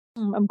mistake.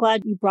 I'm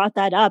glad you brought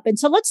that up. And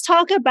so let's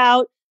talk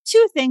about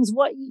two things.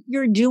 What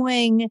you're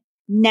doing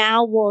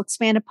now, we'll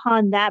expand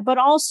upon that. But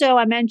also,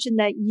 I mentioned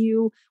that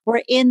you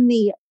were in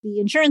the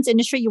insurance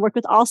industry. You worked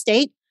with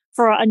Allstate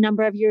for a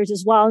number of years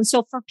as well. And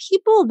so for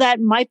people that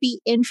might be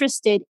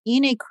interested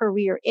in a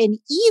career in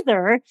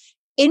either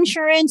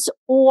insurance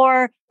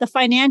or the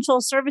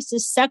financial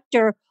services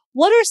sector,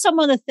 what are some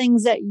of the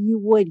things that you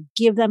would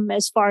give them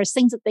as far as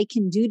things that they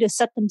can do to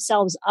set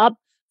themselves up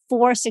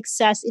for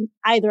success in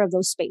either of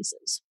those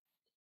spaces?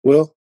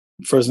 Well,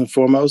 first and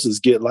foremost is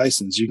get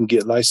licensed. You can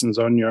get licensed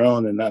on your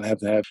own and not have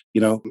to have,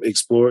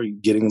 explore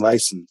getting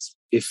licensed.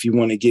 If you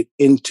want to get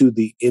into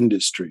the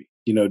industry,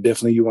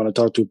 definitely you want to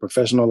talk to a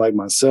professional like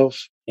myself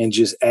and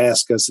just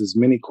ask us as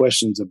many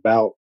questions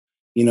about,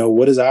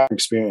 what is our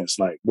experience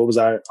like? What was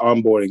our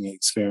onboarding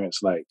experience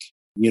like?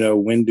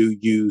 When do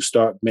you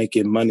start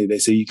making money? They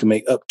say you can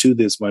make up to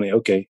this money.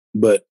 Okay.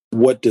 But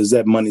what does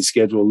that money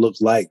schedule look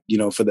like,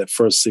 for that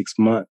first 6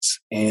 months,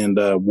 and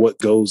what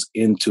goes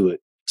into it?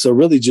 So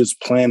really just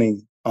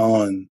planning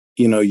on,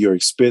 your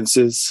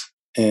expenses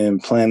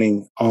and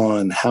planning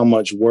on how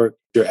much work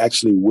you're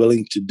actually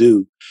willing to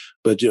do.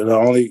 But the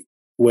only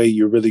way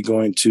you're really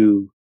going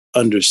to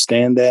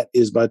understand that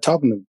is by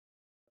talking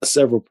to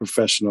several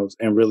professionals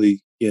and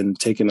really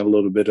taking a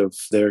little bit of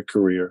their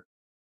career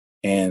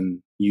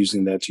and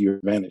using that to your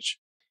advantage.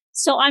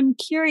 So I'm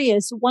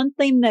curious, one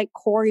thing that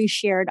Corey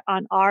shared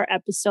on our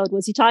episode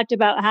was he talked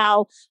about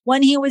how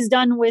when he was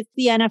done with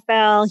the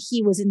NFL,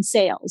 he was in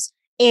sales.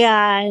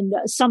 And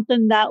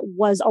something that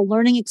was a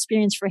learning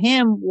experience for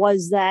him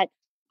was that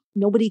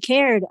nobody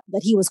cared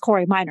that he was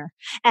Corey Minor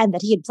and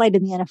that he had played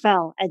in the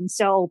NFL. And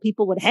so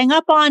people would hang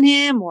up on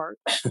him or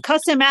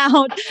cuss him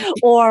out,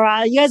 or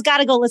you guys got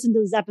to go listen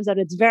to this episode.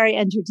 It's very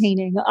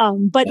entertaining.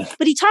 But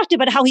he talked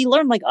about how he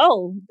learned like,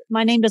 oh,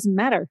 my name doesn't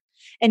matter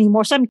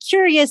anymore. So I'm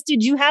curious,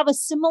 did you have a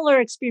similar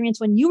experience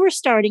when you were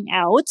starting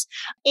out?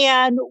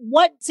 And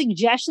what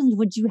suggestions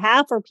would you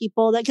have for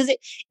people that, because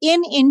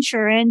in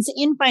insurance,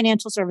 in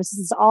financial services,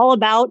 it's all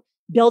about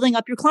building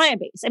up your client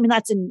base. I mean,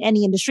 that's in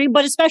any industry,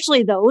 but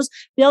especially those,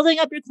 building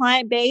up your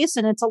client base.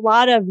 And it's a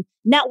lot of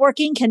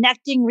networking,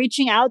 connecting,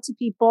 reaching out to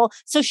people.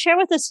 So share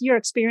with us your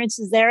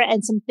experiences there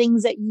and some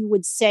things that you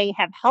would say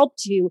have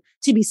helped you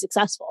to be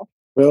successful.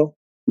 Well,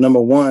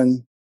 number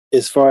one,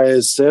 as far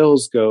as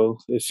sales go,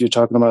 if you're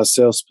talking about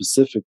sales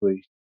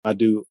specifically, I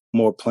do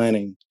more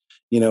planning,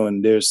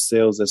 and there's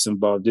sales that's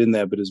involved in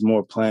that, but it's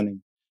more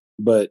planning.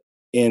 But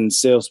in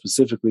sales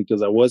specifically,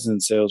 because I was in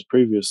sales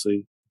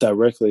previously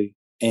directly,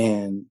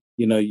 and,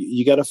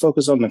 you got to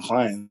focus on the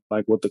client,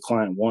 like what the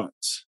client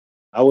wants.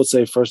 I would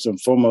say first and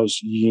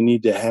foremost, you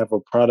need to have a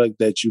product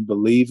that you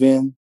believe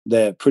in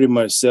that pretty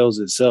much sells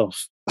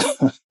itself.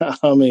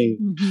 I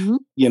mean,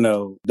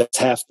 that's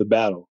half the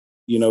battle,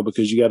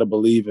 because you got to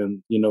believe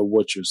in,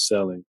 what you're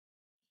selling.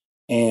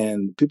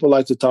 And people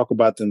like to talk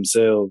about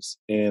themselves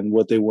and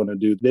what they want to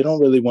do. They don't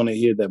really want to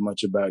hear that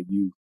much about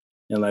you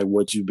and like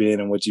what you've been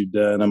and what you've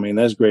done. I mean,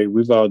 that's great.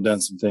 We've all done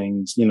some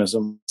things,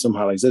 some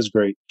highlights. That's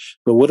great.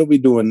 But what are we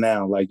doing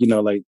now? Like,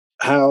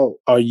 how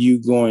are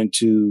you going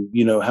to,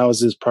 how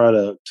is this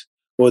product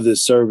or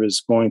this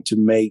service going to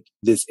make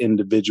this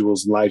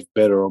individual's life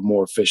better or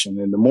more efficient?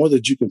 And the more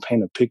that you can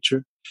paint a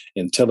picture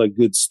and tell a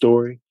good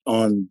story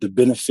on the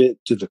benefit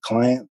to the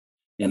client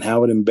and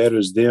how it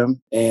embetters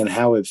them and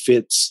how it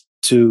fits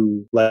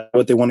to like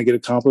what they want to get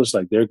accomplished,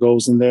 like their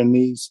goals and their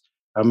needs.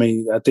 I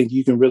mean, I think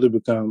you can really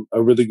become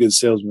a really good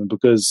salesman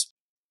because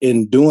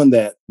in doing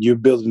that, you're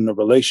building a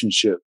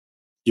relationship.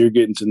 You're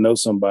getting to know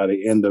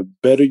somebody. And the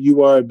better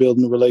you are at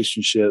building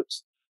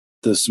relationships,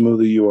 the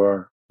smoother you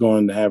are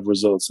going to have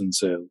results in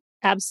sales.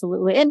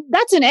 Absolutely. And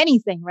that's in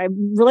anything, right?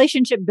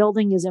 Relationship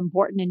building is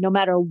important. And no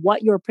matter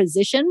what your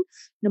position,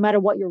 no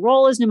matter what your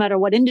role is, no matter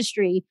what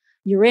industry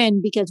you're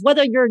in, because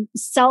whether you're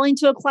selling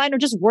to a client or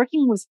just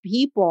working with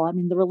people, I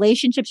mean, the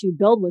relationships you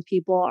build with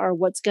people are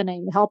what's going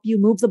to help you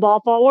move the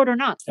ball forward or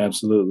not.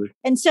 Absolutely.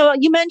 And so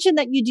you mentioned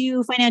that you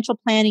do financial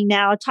planning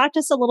now. Talk to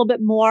us a little bit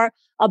more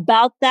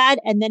about that.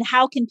 And then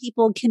how can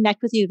people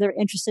connect with you if they're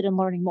interested in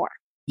learning more?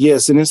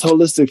 Yes, and it's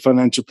holistic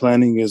financial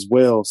planning as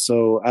well.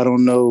 So I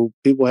don't know,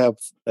 people have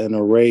an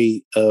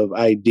array of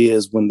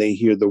ideas when they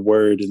hear the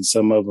word, and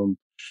some of them,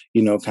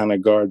 kind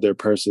of guard their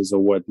purses or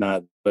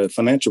whatnot. But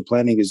financial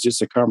planning is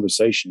just a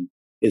conversation.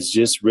 It's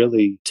just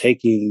really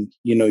taking,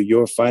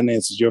 your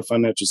finances, your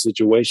financial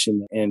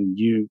situation, and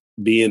you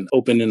being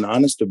open and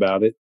honest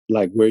about it,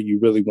 like where you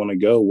really want to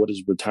go. What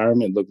does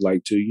retirement look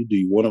like to you? Do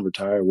you want to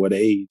retire? What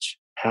age?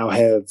 How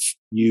have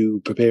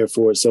you prepared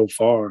for it so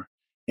far?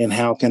 And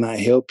how can I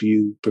help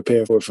you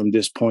prepare for it from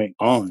this point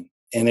on?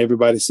 And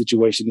everybody's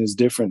situation is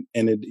different.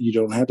 And you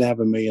don't have to have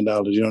 $1 million.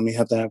 You don't even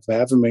have to have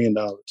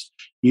 $500,000.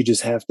 You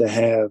just have to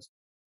have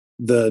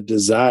the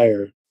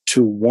desire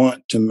to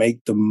want to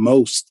make the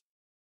most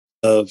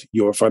of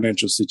your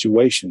financial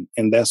situation.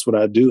 And that's what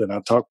I do. And I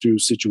talk through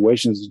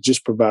situations that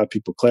just provide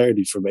people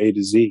clarity from A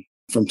to Z,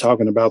 from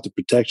talking about the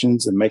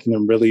protections and making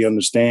them really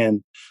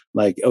understand,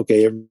 like,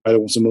 okay, everybody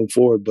wants to move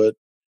forward, but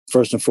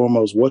first and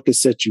foremost, what could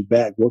set you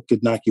back? What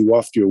could knock you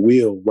off your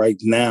wheel right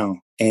now?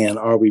 And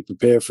are we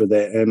prepared for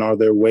that? And are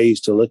there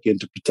ways to look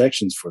into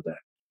protections for that?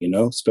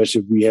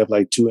 Especially if we have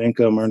like 2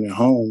 income earning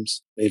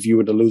homes, if you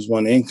were to lose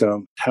one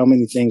income, how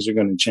many things are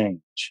going to change?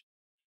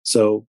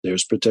 So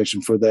there's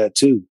protection for that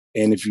too.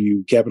 And if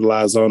you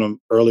capitalize on them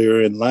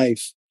earlier in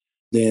life,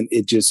 then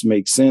it just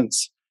makes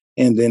sense.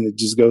 And then it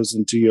just goes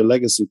into your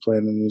legacy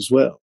planning as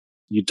well.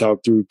 You talk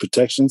through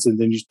protections and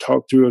then you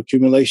talk through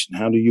accumulation.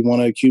 How do you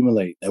want to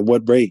accumulate? At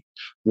what rate?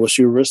 What's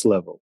your risk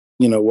level?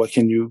 What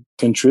can you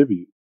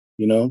contribute?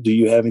 Do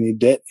you have any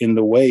debt in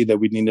the way that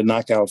we need to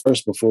knock out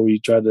first before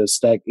we try to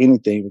stack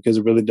anything? Because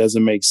it really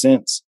doesn't make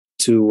sense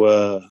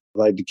to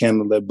light the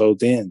candle at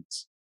both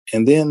ends.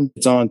 And then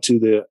it's on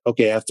to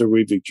after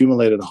we've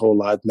accumulated a whole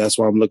lot, and that's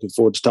why I'm looking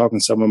forward to talking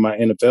to some of my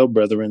NFL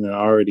brethren, and I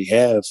already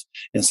have,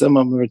 and some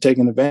of them are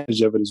taking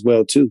advantage of it as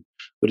well too.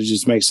 But it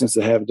just makes sense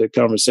to have that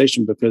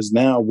conversation because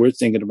now we're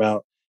thinking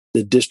about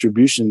the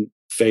distribution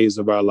phase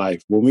of our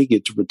life. When we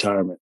get to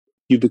retirement,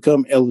 you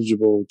become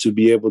eligible to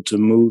be able to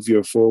move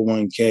your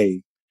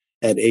 401k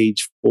at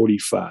age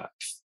 45,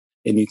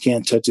 and you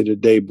can't touch it a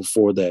day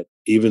before that,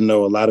 even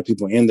though a lot of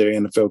people end their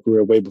NFL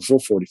career way before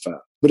 45.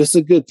 But it's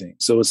a good thing.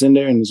 So it's in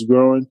there and it's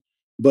growing.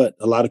 But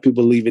a lot of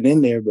people leave it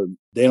in there, but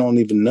they don't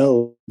even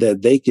know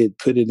that they could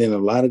put it in a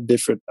lot of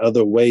different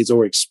other ways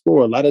or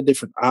explore a lot of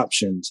different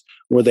options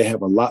where they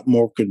have a lot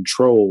more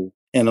control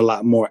and a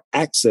lot more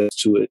access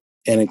to it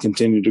and it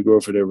continue to grow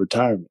for their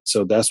retirement.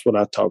 So that's what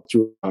I talk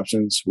through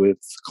options with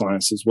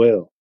clients as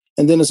well.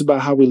 And then it's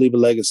about how we leave a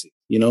legacy.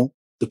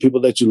 the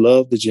people that you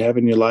love, that you have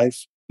in your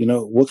life,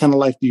 what kind of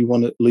life do you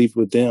want to leave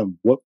with them?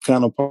 What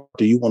kind of part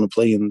do you want to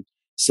play in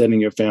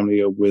setting your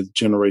family up with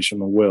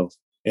generational wealth?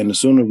 And the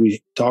sooner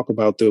we talk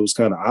about those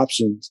kind of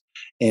options,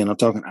 and I'm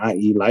talking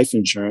i.e. life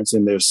insurance,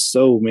 and there's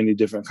so many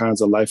different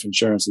kinds of life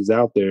insurances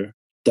out there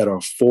that are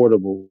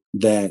affordable,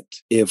 that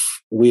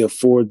if we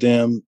afford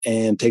them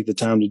and take the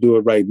time to do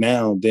it right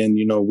now, then,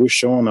 we're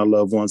showing our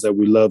loved ones that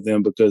we love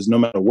them, because no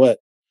matter what,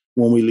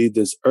 when we leave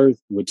this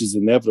earth, which is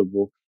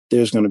inevitable,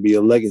 there's going to be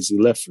a legacy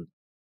left for them.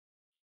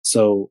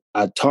 So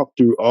I talk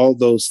through all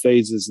those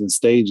phases and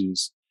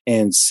stages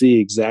and see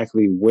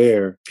exactly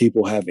where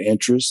people have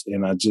interest.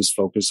 And I just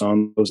focus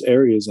on those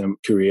areas and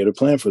create a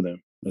plan for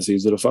them. It's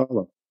easy to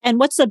follow. And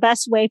what's the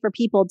best way for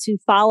people to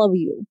follow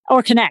you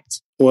or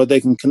connect? Or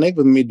they can connect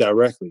with me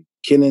directly.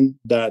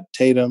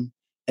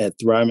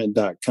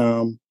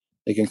 Kenan.Tatum@Thrivent.com.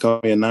 They can call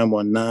me at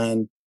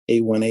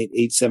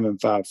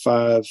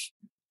 919-818-8755.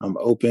 I'm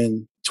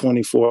open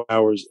 24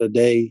 hours a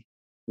day,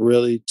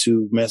 really,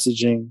 to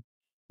messaging.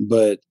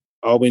 But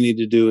all we need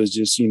to do is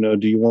just, do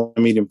you want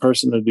to meet in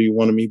person or do you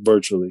want to meet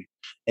virtually?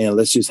 And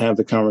let's just have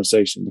the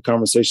conversation. The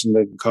conversation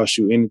that can cost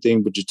you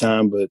anything but your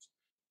time, but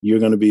you're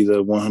going to be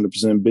the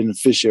 100%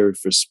 beneficiary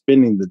for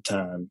spending the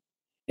time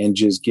and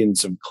just getting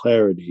some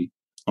clarity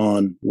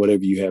on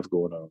whatever you have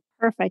going on.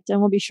 Perfect. And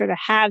we'll be sure to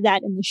have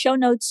that in the show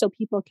notes so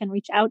people can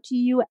reach out to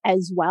you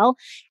as well.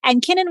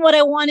 And Kenan, what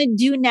I want to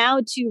do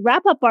now to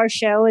wrap up our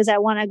show is I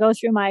want to go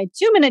through my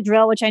 2-minute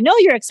drill, which I know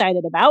you're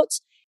excited about.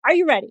 Are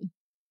you ready?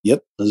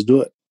 Yep, let's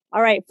do it.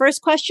 All right.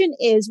 First question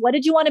is, what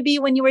did you want to be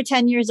when you were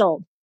 10 years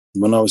old?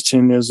 When I was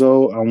 10 years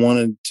old, I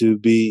wanted to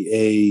be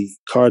a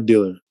car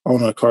dealer,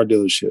 own a car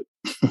dealership.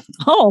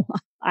 Oh,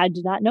 I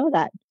did not know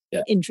that.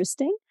 Yeah.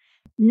 Interesting.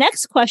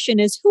 Next question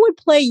is, who would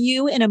play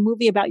you in a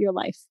movie about your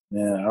life?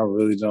 Man, I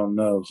really don't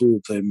know who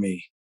would play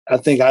me. I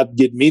think I'd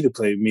get me to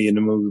play me in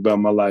a movie about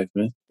my life,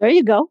 man. There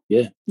you go.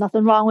 Yeah.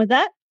 Nothing wrong with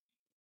that.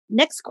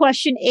 Next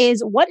question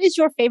is, what is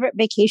your favorite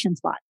vacation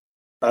spot?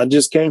 I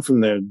just came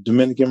from there,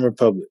 Dominican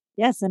Republic.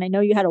 Yes, and I know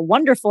you had a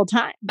wonderful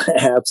time.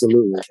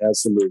 Absolutely.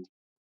 Absolutely.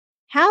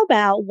 How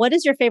about, what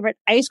is your favorite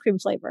ice cream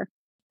flavor?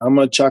 I'm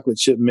a chocolate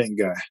chip mint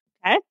guy.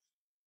 Okay.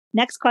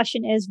 Next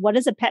question is, what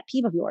is a pet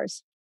peeve of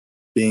yours?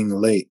 Being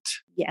late.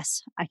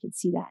 Yes, I can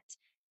see that.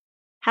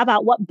 How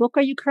about, what book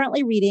are you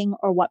currently reading,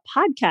 or what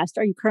podcast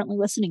are you currently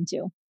listening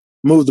to?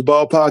 Move the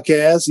Ball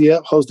podcast.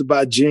 Yep. Hosted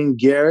by Jen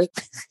Garrett,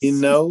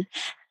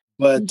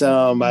 But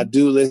I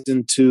do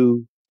listen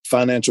to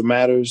Financial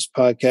Matters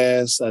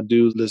podcast. I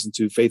do listen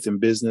to Faith and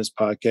Business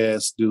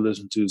podcast. Do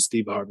listen to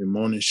Steve Harvey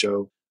Morning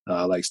Show.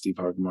 I like Steve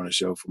Harvey Morning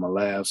Show for my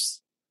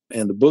laughs.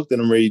 And the book that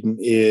I'm reading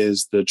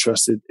is The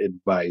Trusted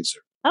Advisor.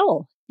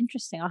 Oh,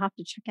 interesting. I'll have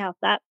to check out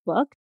that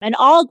book. And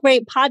all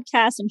great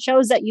podcasts and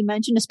shows that you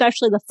mentioned,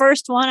 especially the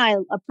first one. I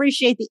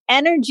appreciate the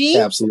energy.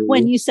 Absolutely.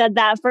 When you said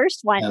that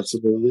first one.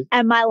 Absolutely.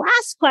 And my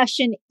last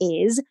question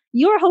is,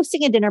 you're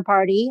hosting a dinner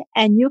party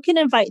and you can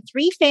invite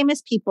 3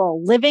 famous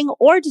people, living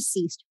or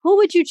deceased. Who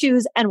would you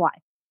choose and why?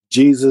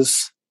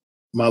 Jesus,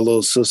 my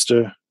little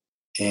sister,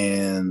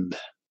 and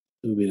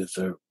who would be the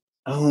third?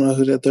 I don't know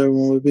who that third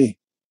one would be.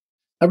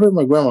 I bring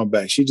my grandma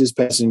back. She just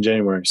passed in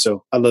January,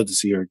 so I'd love to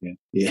see her again.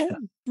 Yeah.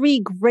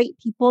 3 great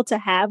people to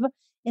have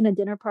in a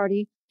dinner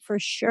party for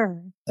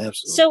sure.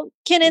 Absolutely. So,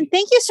 Kenan,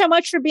 thank you so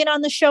much for being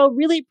on the show.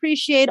 Really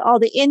appreciate all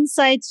the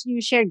insights.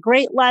 You shared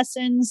great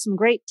lessons, some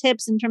great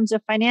tips in terms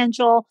of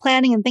financial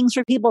planning and things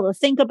for people to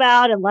think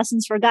about, and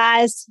lessons for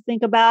guys to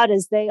think about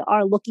as they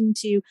are looking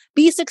to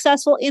be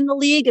successful in the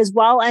league, as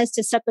well as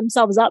to set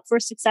themselves up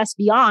for success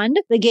beyond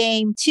the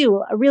game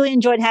too. I really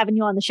enjoyed having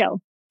you on the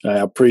show. I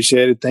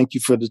appreciate it. Thank you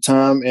for the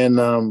time. And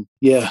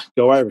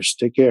go Irish.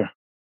 Take care.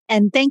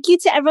 And thank you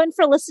to everyone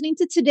for listening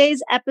to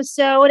today's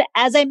episode.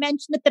 As I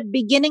mentioned at the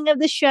beginning of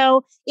the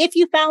show, if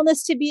you found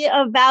this to be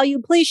of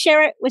value, please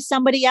share it with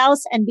somebody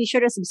else and be sure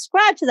to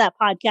subscribe to that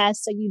podcast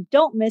so you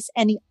don't miss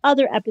any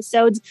other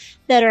episodes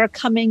that are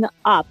coming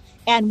up.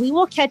 And we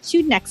will catch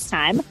you next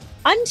time.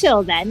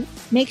 Until then,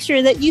 make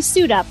sure that you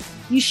suit up,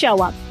 you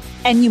show up,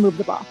 and you move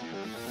the ball.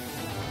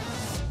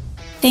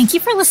 Thank you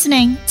for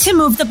listening to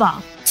Move the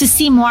Ball. To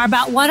see more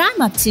about what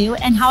I'm up to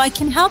and how I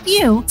can help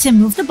you to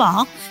move the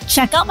ball,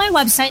 check out my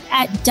website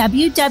at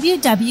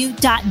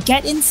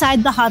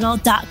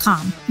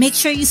www.getinsidethehuddle.com. Make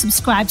sure you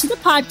subscribe to the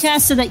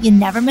podcast so that you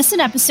never miss an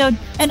episode,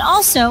 and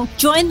also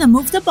join the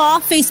Move the Ball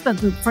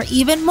Facebook group for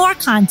even more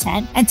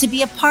content and to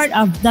be a part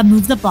of the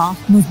Move the Ball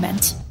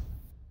movement.